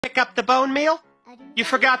Pick up the bone meal? You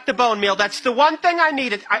forgot the bone meal. That's the one thing I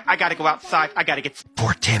needed. I gotta go outside. I gotta get...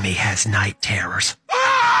 Poor Timmy has night terrors.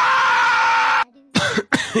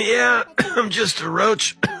 Yeah, I'm just a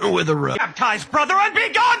roach with a roach. Baptized brother, and be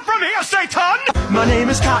gone from here, Satan! My name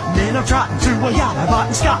is Cotton, and I'm trotting to a yacht I bought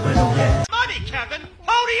in Scotland, oh yeah. Money, Kevin!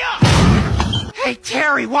 Pony up! Hey,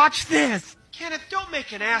 Terry, watch this! Kenneth, don't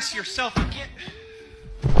make an ass of yourself again.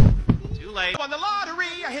 Too late. Won the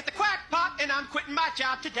lottery, I hit the quackpot, and I'm quitting my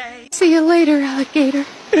job today. See you later, alligator.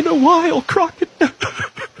 In a while, crocodile.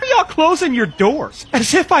 Y'all closing your doors,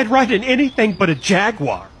 as if I'd ride in anything but a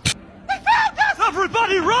Jaguar. They found us!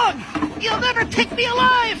 Everybody run! You'll never take me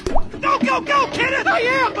alive! Go, go, go, Kenneth! I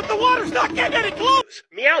am, but the water's not getting any close!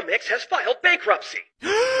 Meow Mix has filed bankruptcy.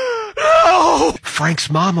 No! Frank's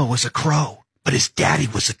mama was a crow, but his daddy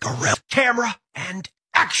was a gorilla. Camera and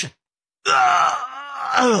action.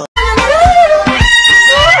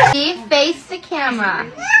 Face the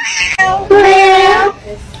camera. Oh.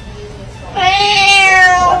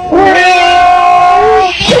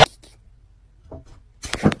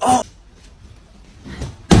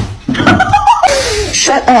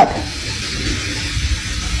 Shut up.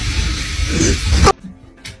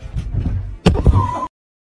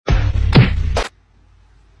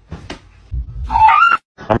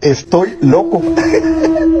 Estoy loco.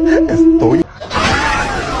 Estoy...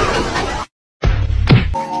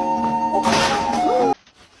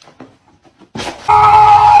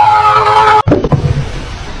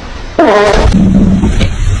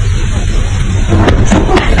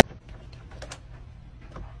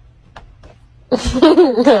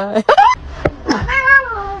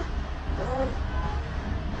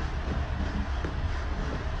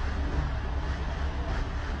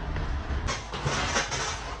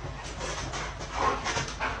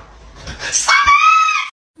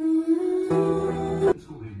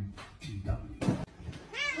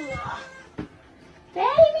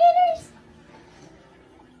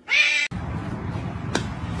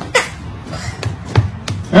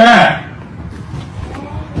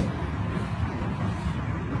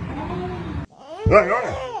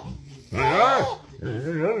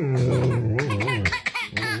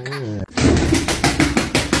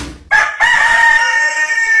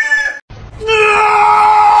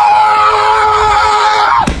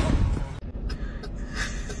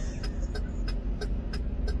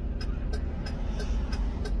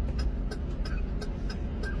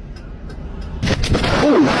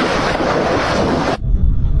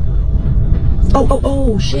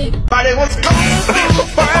 Oh, shit. Friday,